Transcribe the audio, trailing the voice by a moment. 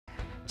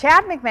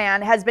Chad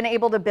McMahon has been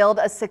able to build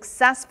a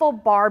successful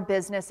bar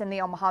business in the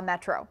Omaha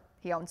Metro.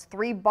 He owns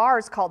 3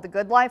 bars called The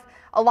Good Life,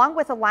 along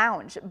with a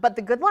lounge. But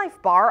the Good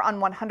Life bar on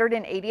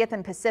 180th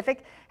and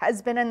Pacific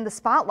has been in the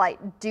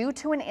spotlight due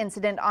to an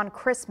incident on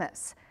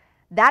Christmas.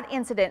 That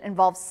incident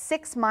involves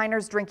 6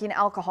 minors drinking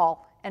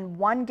alcohol and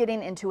 1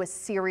 getting into a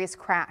serious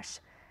crash.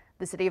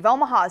 The city of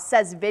Omaha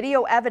says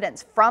video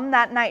evidence from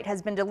that night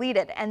has been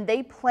deleted, and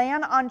they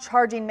plan on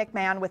charging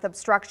McMahon with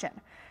obstruction.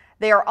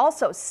 They are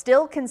also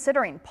still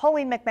considering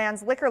pulling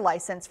McMahon's liquor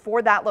license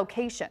for that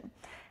location.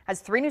 As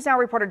 3 News Now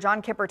reporter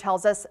John Kipper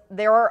tells us,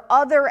 there are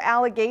other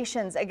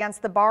allegations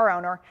against the bar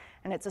owner,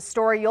 and it's a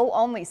story you'll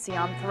only see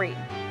on 3.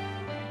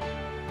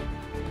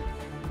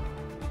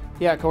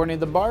 Yeah, Courtney,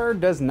 the bar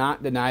does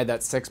not deny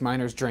that 6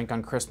 minors drank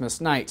on Christmas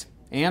night.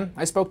 And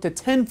I spoke to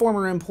 10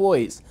 former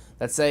employees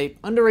that say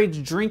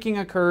underage drinking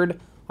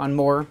occurred on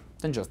more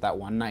than just that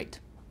one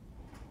night.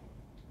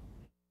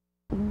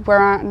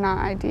 We're not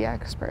ID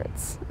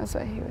experts, is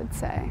what he would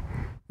say.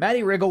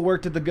 Maddie Riggle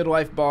worked at the Good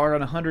Life bar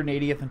on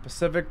 180th and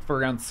Pacific for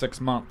around 6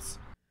 months.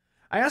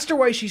 I asked her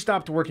why she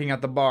stopped working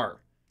at the bar,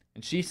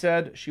 and she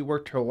said she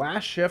worked her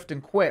last shift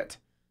and quit.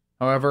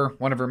 However,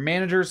 one of her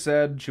managers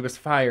said she was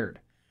fired.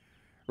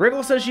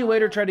 Riggle says she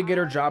later tried to get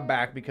her job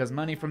back because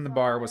money from the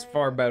bar was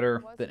far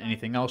better than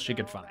anything else she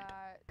could find.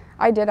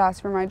 I did ask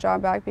for my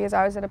job back because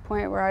I was at a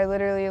point where I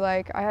literally,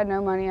 I had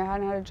no money, I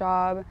hadn't had a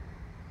job,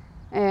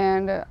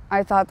 and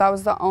I thought that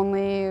was the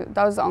only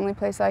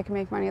place that I could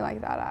make money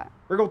like that at.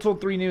 Riggle told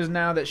 3 News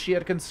Now that she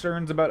had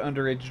concerns about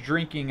underage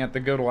drinking at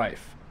the Good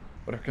Life,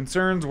 but her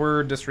concerns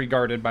were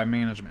disregarded by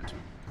management.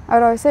 I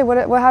would always say, what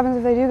happens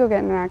if they do go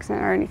get in an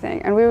accident or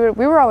anything? And we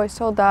were always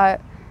told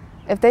that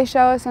if they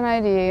show us an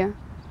ID,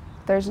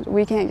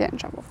 we can't get in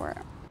trouble for it.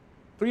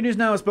 3 News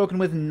Now has spoken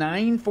with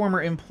 9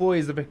 former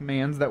employees of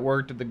McMahon's that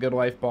worked at the Good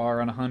Life bar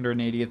on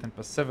 180th and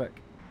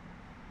Pacific.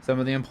 Some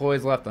of the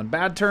employees left on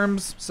bad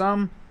terms,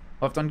 some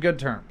left on good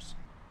terms.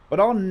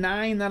 But all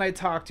 9 that I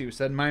talked to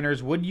said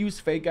minors would use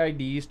fake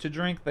IDs to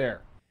drink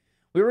there.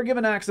 We were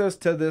given access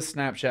to this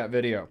Snapchat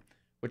video,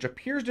 which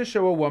appears to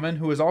show a woman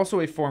who is also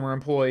a former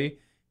employee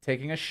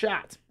taking a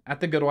shot at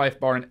the Good Life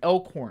bar in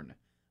Elkhorn,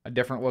 a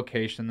different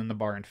location than the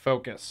bar in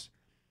focus.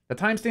 The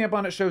timestamp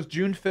on it shows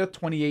June 5th,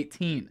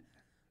 2018,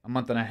 a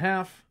month and a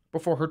half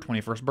before her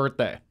 21st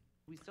birthday.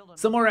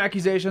 Similar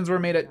accusations were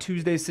made at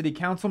Tuesday's city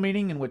council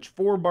meeting, in which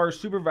 4 bar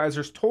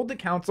supervisors told the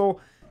council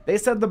they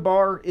said the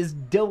bar is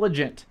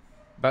diligent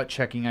about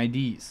checking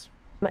IDs.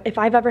 If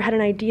I've ever had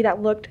an ID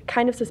that looked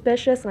kind of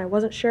suspicious and I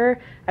wasn't sure,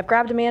 I've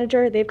grabbed a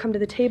manager, they've come to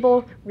the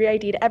table,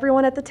 re-ID'd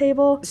everyone at the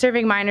table.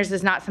 Serving minors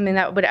is not something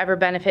that would ever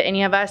benefit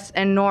any of us,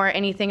 and nor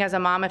anything as a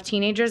mom of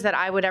teenagers that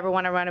I would ever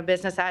want to run a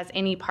business as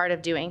any part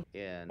of doing.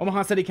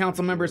 Omaha City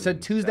Council members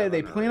said Tuesday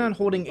they plan on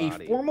holding a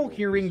formal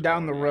hearing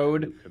down the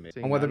road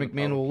on whether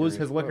McMahon will lose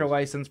his liquor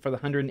license for the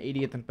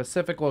 180th and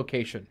Pacific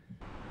location,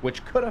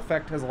 which could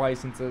affect his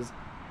licenses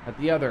at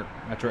the other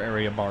metro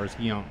area bars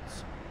he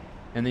owns.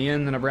 In the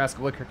end, the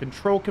Nebraska Liquor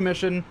Control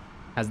Commission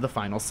has the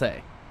final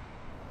say.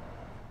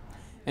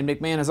 And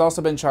McMahon has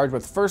also been charged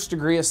with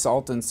first-degree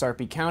assault in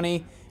Sarpy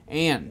County,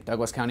 and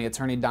Douglas County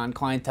Attorney Don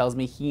Klein tells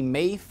me he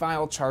may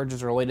file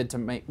charges related to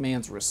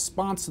McMahon's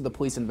response to the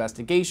police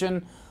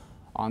investigation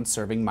on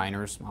serving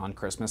minors on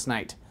Christmas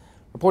night.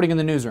 Reporting in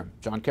the newsroom,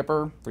 John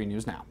Kipper, 3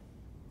 News Now.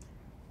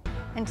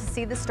 And to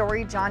see the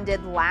story John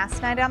did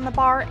last night on the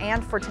bar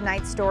and for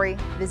tonight's story,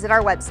 visit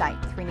our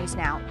website,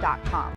 3newsnow.com.